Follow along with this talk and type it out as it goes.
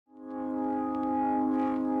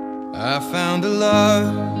I found a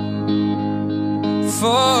love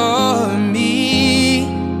for me.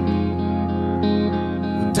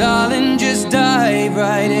 Well, darling, just dive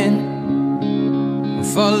right in and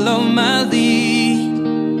follow my lead.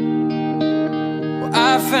 Well,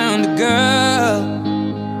 I found a girl,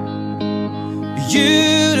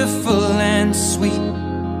 beautiful and sweet.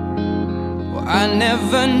 Well, I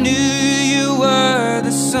never knew you were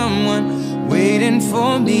the someone waiting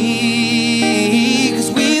for me.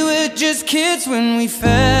 'Cause we were just kids when we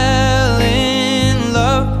fell in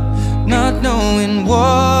love, not knowing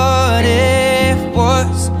what it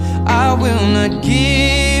was. I will not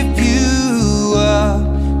give you up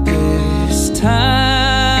this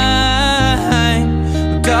time.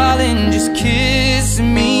 Oh, darling, just kiss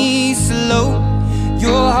me slow.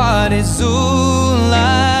 Your heart is all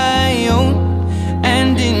I own,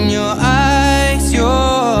 and in your eyes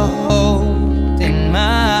you're holding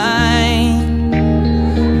mine.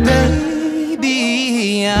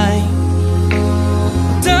 Baby, I'm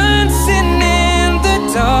dancing in the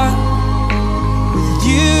dark with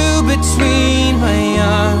you between my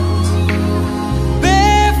arms,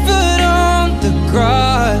 barefoot on the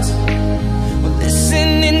grass. We're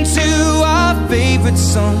listening to our favorite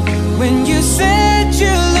song. When you said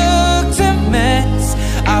you looked a mess,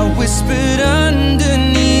 I whispered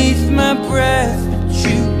underneath my breath, but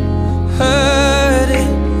you heard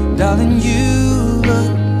it. Darling, you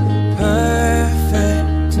look perfect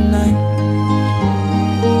tonight.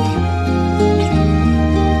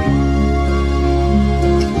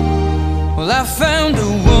 Well, I found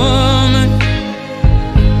a woman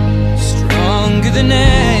stronger than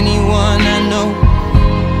anyone I know.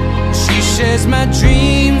 She shares my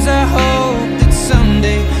dreams. I hope that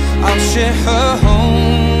someday I'll share her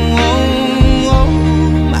home.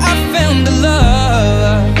 I found a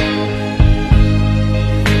love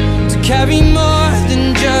to carry more than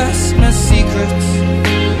just my secrets,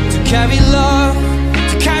 to carry love,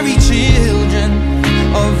 to carry children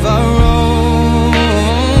of our own.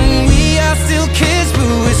 We are still kids, but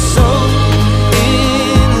we're so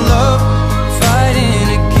in love, fighting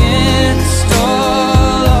against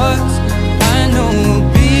all odds. I know we'll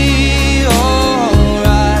be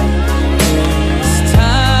alright this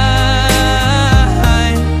time.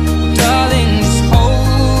 Darling, just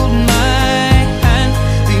hold my hand,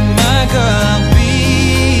 be my girl, I'll be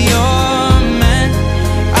your man.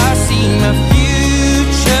 I see my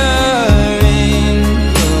future in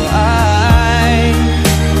your eyes.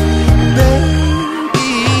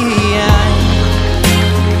 Baby, I'm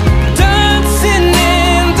dancing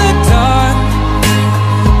in the dark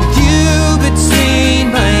with you between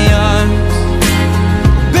my arms,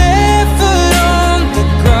 barefoot on the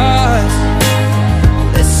grass,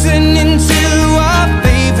 listening to our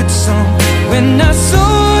favorite song. When I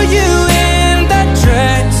saw you in that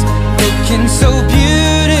dress, looking so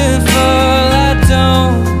beautiful, I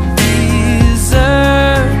don't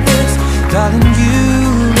deserve this. Darling, you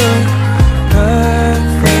look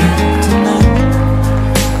perfect tonight.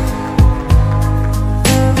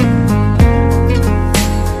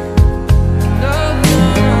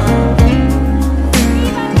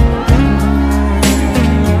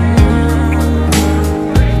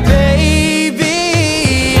 Baby,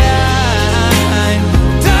 I'm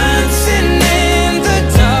dancing in the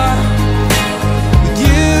dark with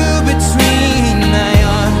you between my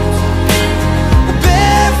arms,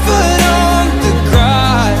 barefoot on the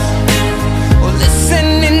grass, or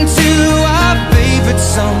listening to our favorite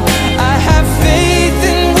song. I have faith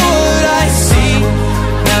in what I see.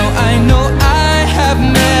 Now I know I have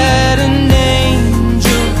met an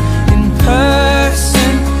angel in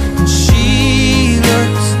person, and she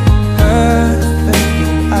looks perfect.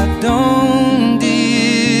 I don't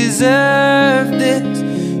deserve